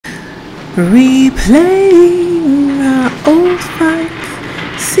Replaying our old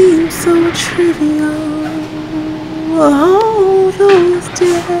fights seems so trivial. All those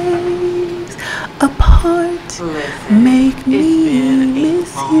days apart make me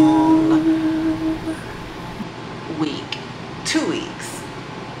miss you. Week, 2 weeks.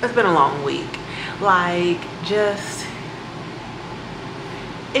 It's been a long week.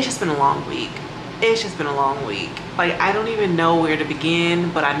 It's just been a long week. It's just been a long week. Like, I don't even know where to begin,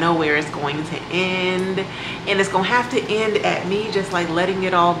 but I know where it's going to end. And it's gonna have to end at me just like letting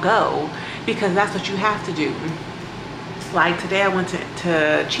it all go, because that's what you have to do. Like today I went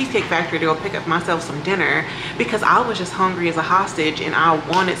to Cheesecake Factory to go pick up myself some dinner because I was just hungry as a hostage and I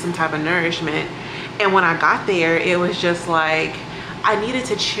wanted some type of nourishment. And when I got there, it was just like, I needed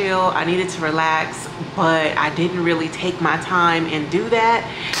to chill, I needed to relax, but I didn't really take my time and do that.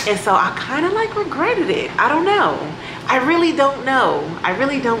 And so I kind of like regretted it. I don't know. I really don't know. I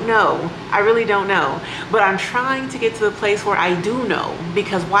really don't know. I really don't know. But I'm trying to get to the place where I do know,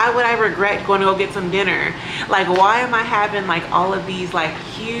 because why would I regret going to go get some dinner? Like, why am I having like all of these like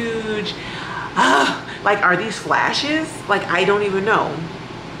huge, like, are these flashes? Like, I don't even know.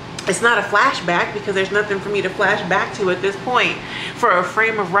 It's not a flashback because there's nothing for me to flash back to at this point for a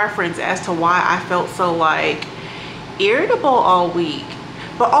frame of reference as to why I felt so like irritable all week.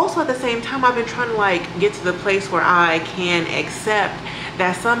 But also at the same time, I've been trying to like get to the place where I can accept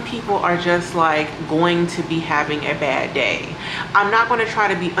that some people are just like going to be having a bad day. I'm not going to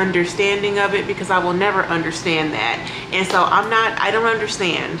try to be understanding of it because I will never understand that. And so I don't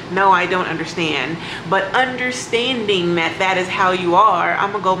understand. No, I don't understand. But understanding that that is how you are,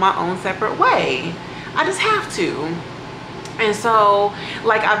 I'm gonna go my own separate way. I just have to. And so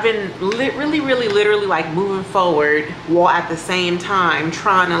like I've been literally like moving forward while at the same time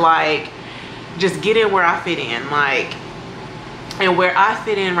trying to like just get in where I fit in. Like, and where I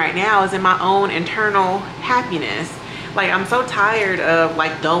fit in right now is in my own internal happiness. Like, I'm so tired of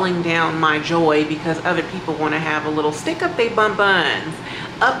like dulling down my joy because other people want to have a little stick up their buns,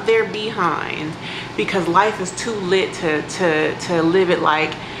 up their behind, because life is too lit to live it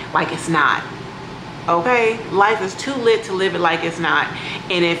like it's not. Okay, life is too lit to live it like it's not.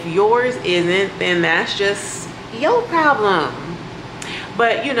 And if yours isn't, then that's just your problem.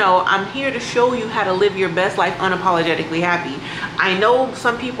 But you know, I'm here to show you how to live your best life unapologetically happy. I know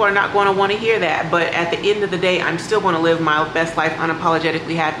some people are not going to want to hear that, but at the end of the day, I'm still going to live my best life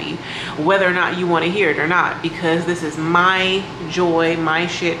unapologetically happy, whether or not you want to hear it or not, because this is my joy, my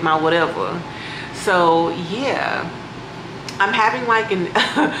shit, my whatever. So yeah, I'm having like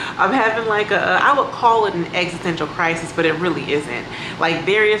I would call it an existential crisis, but it really isn't. Like,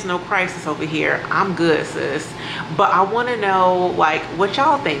 there is no crisis over here. I'm good, sis. But I want to know like what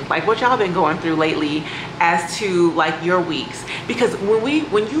y'all think, like what y'all been going through lately as to like your weeks. Because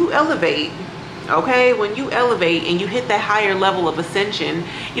when you elevate, okay, when you elevate and you hit that higher level of ascension,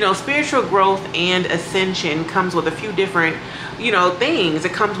 you know, spiritual growth and ascension comes with a few different, you know, things.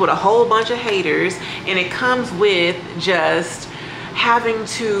 It comes with a whole bunch of haters, and it comes with just having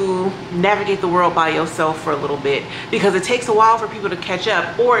to navigate the world by yourself for a little bit, because it takes a while for people to catch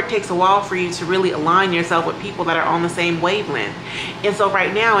up, or it takes a while for you to really align yourself with people that are on the same wavelength. And so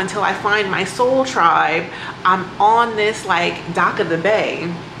right now, until I find my soul tribe, I'm on this like dock of the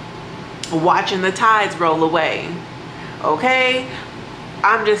bay watching the tides roll away. Okay,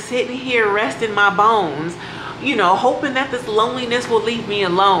 I'm just sitting here resting my bones, you know, hoping that this loneliness will leave me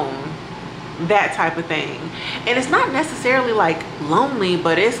alone, that type of thing. And it's not necessarily like lonely,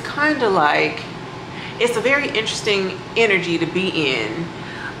 but it's kind of like, it's a very interesting energy to be in,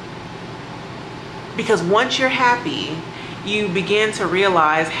 because once you're happy, you begin to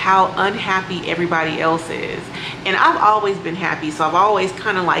realize how unhappy everybody else is. And I've always been happy, so I've always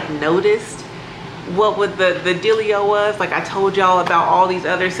kind of like noticed what the dealio was. Like, I told y'all about all these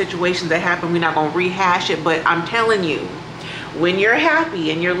other situations that happened. We're not gonna rehash it, but I'm telling you, when you're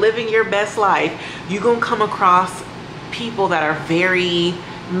happy and you're living your best life, you're gonna come across people that are very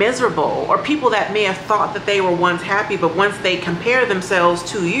miserable, or people that may have thought that they were once happy, but once they compare themselves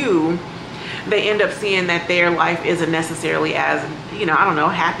to you, they end up seeing that their life isn't necessarily as, you know, I don't know,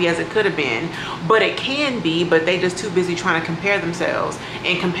 happy as it could have been. But it can be, but they just too busy trying to compare themselves.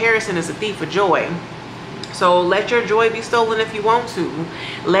 And comparison is a thief of joy. So let your joy be stolen if you want to.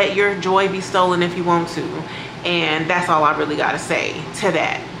 Let your joy be stolen if you want to. And that's all I really got to say to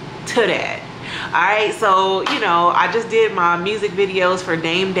that. All right, so, you know, I just did my music videos for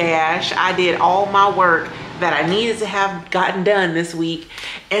Dame Dash. I did all my work that I needed to have gotten done this week.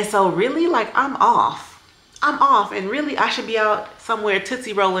 And so really, like, I'm off. I'm off, and really I should be out somewhere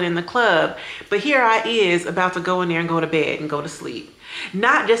tootsie rolling in the club, but here I is about to go in there and go to bed and go to sleep.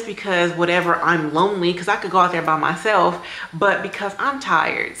 Not just because whatever, I'm lonely, because I could go out there by myself, but because I'm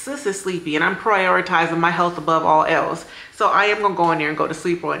tired. Sis is sleepy and I'm prioritizing my health above all else. So I am gonna go in there and go to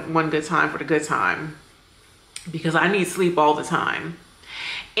sleep one good time for the good time, because I need sleep all the time.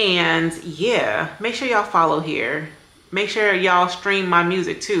 And yeah, make sure y'all follow here. Make sure y'all stream my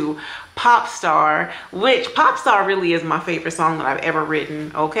music too. Popstar, which Popstar really is my favorite song that I've ever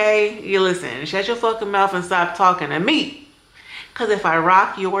written. Okay, you listen, shut your fucking mouth and stop talking to me. Cause if I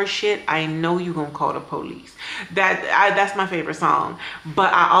rock your shit, I know you gonna call the police. That's my favorite song.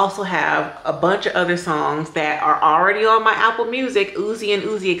 But I also have a bunch of other songs that are already on my Apple Music, Uzi and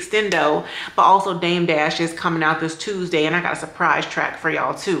Uzi Extendo, but also Dame Dash is coming out this Tuesday, and I got a surprise track for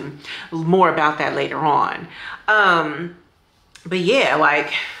y'all too. More about that later on. But yeah,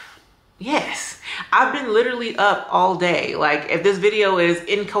 like, yes, I've been literally up all day. Like, if this video is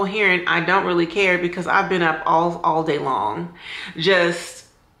incoherent, I don't really care, because I've been up all day long, just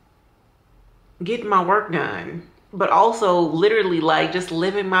getting my work done, but also literally like just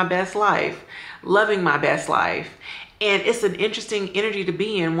living my best life, loving my best life. And it's an interesting energy to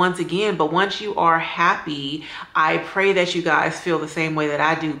be in once again. But once you are happy, I pray that you guys feel the same way that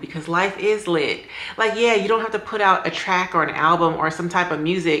I do, because life is lit. Like, yeah, you don't have to put out a track or an album or some type of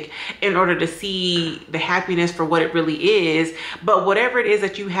music in order to see the happiness for what it really is. But whatever it is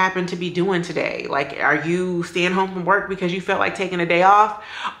that you happen to be doing today, like, are you staying home from work because you felt like taking a day off?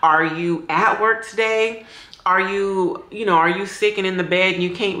 Are you at work today? Are you, are you sick and in the bed and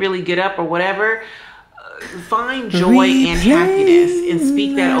you can't really get up or whatever? Find joy and happiness and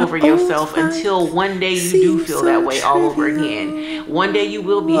speak that over yourself until one day you do feel that way all over again. One day you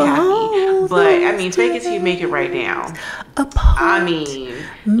will be happy. But I mean, fake it till you make it right now. I mean,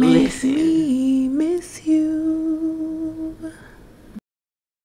 listen. Miss you.